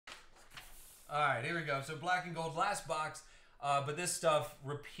All right, here we go. So black and gold, last box. But this stuff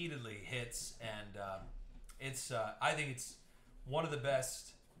repeatedly hits, and it's. I think it's one of the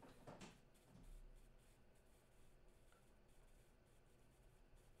best.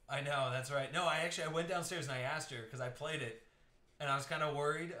 I know, that's right. No, I went downstairs and I asked her because I played it, and I was kind of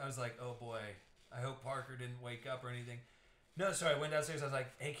worried. I was like, oh boy, I hope Parker didn't wake up or anything. No, so I went downstairs. I was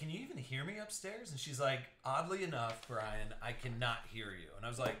like, hey, can you even hear me upstairs? And she's like, oddly enough, Brian, I cannot hear you. And I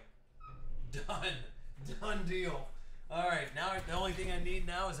was like, done. Done deal. All right, now the only thing I need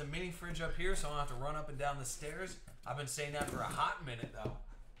now is a mini fridge up here, so I don't have to run up and down the stairs. I've been saying that for a hot minute, though.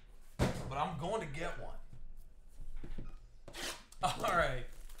 But I'm going to get one. All right.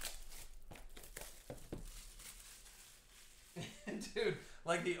 Dude,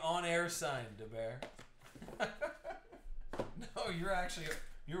 like the on-air sign, DeBear. No,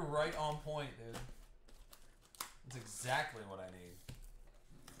 you're right on point, dude. That's exactly what I need.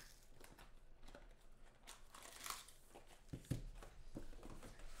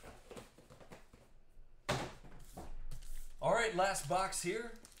 All right, last box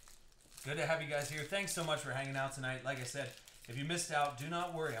here. Good to have you guys here. Thanks so much for hanging out tonight. Like I said, if you missed out, do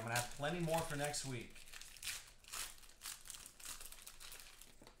not worry. I'm going to have plenty more for next week.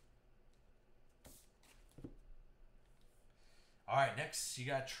 All right, next you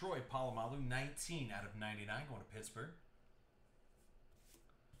got Troy Polamalu, 19 out of 99, going to Pittsburgh.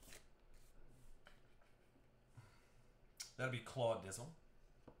 That'll be Claude Dizzle.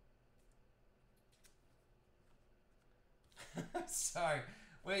 Sorry.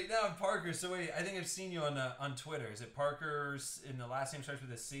 Wait, no, Parker. So wait, I think I've seen you on Twitter. Is it Parker's in the last name starts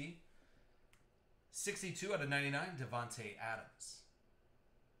with a C? 62 out of 99, Devontae Adams.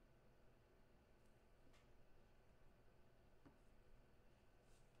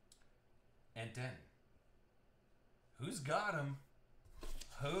 And then, who's got him?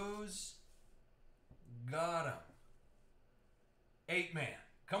 Who's got him? 8-man.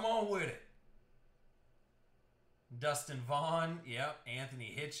 Come on with it. Dustin Vaughn. Yep.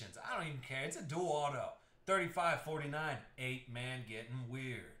 Anthony Hitchens. I don't even care. It's a dual auto. 35-49. 8-man getting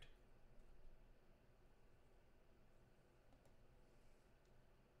weird.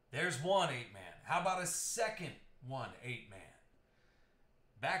 There's one 8-man. How about a second one 8-man?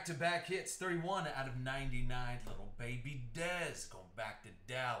 Back-to-back hits, 31 out of 99. Little baby Dez going back to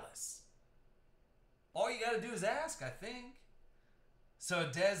Dallas. All you got to do is ask, I think. So a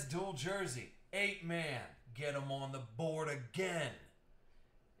Dez dual jersey, 8-man. Get him on the board again.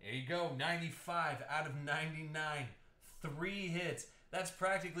 There you go, 95 out of 99. 3 hits. That's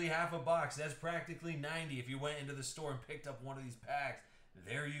practically half a box. That's practically 90 if you went into the store and picked up one of these packs.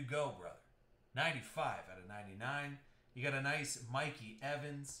 There you go, brother. 95 out of 99. You got a nice Mikey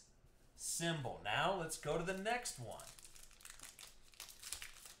Evans symbol. Now let's go to the next one.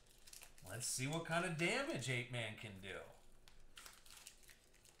 Let's see what kind of damage 8-man can do.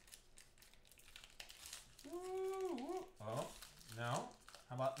 Ooh. Oh, no.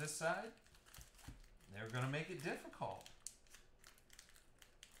 How about this side? They're going to make it difficult.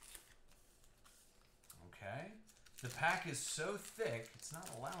 Okay. The pack is so thick, it's not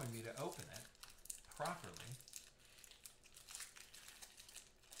allowing me to open it properly.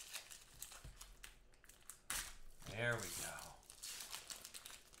 There we go.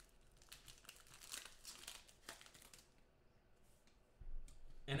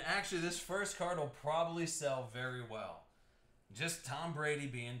 And actually, this first card will probably sell very well. Just Tom Brady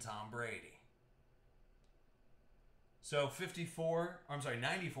being Tom Brady. So 94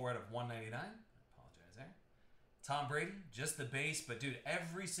 out of 199. Apologize there. Tom Brady, just the base, but dude,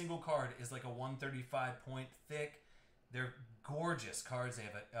 every single card is like a 135 point thick. They're gorgeous cards. They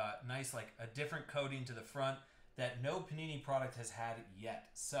have a nice, like a different coating to the front that no Panini product has had yet.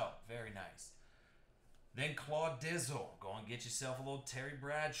 So, very nice. Then Claude Dizzle. Go and get yourself a little Terry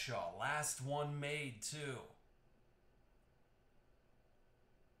Bradshaw. Last one made, too.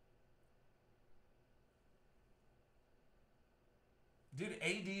 Dude,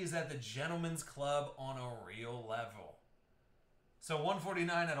 AD is at the Gentleman's Club on a real level. So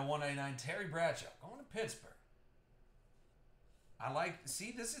 149 out of 199, Terry Bradshaw going to Pittsburgh. I like,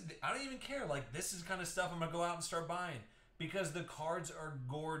 see, this is, I don't even care. Like, this is the kind of stuff I'm going to go out and start buying because the cards are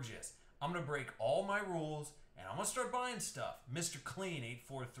gorgeous. I'm going to break all my rules and I'm going to start buying stuff. Mr. Clean,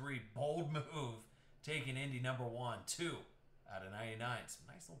 843, bold move, taking Indy number 1, 2 out of 99. Some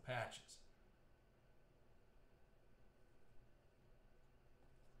nice little patches.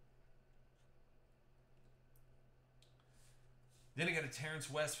 Then I got a Terrence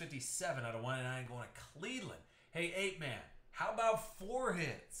West, 57 out of 199 going to Cleveland. Hey, 8-man, how about 4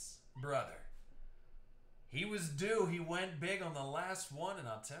 hits, brother? He was due. He went big on the last one, and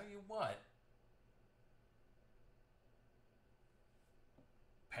I'll tell you what,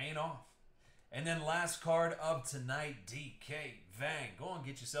 paying off. And then last card of tonight, DK Vang. Go and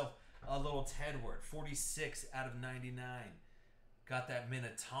get yourself a little Tedward. 46 out of 99. Got that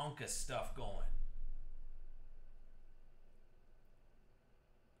Minnetonka stuff going.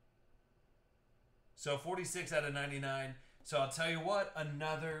 So 46 out of 99. So I'll tell you what,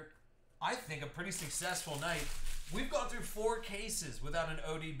 another, I think, a pretty successful night. We've gone through 4 cases without an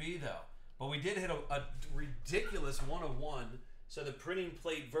ODB, though. But we did hit a ridiculous 1 of 1. So the printing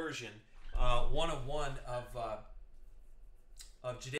plate version, 1 of 1 of Jadavion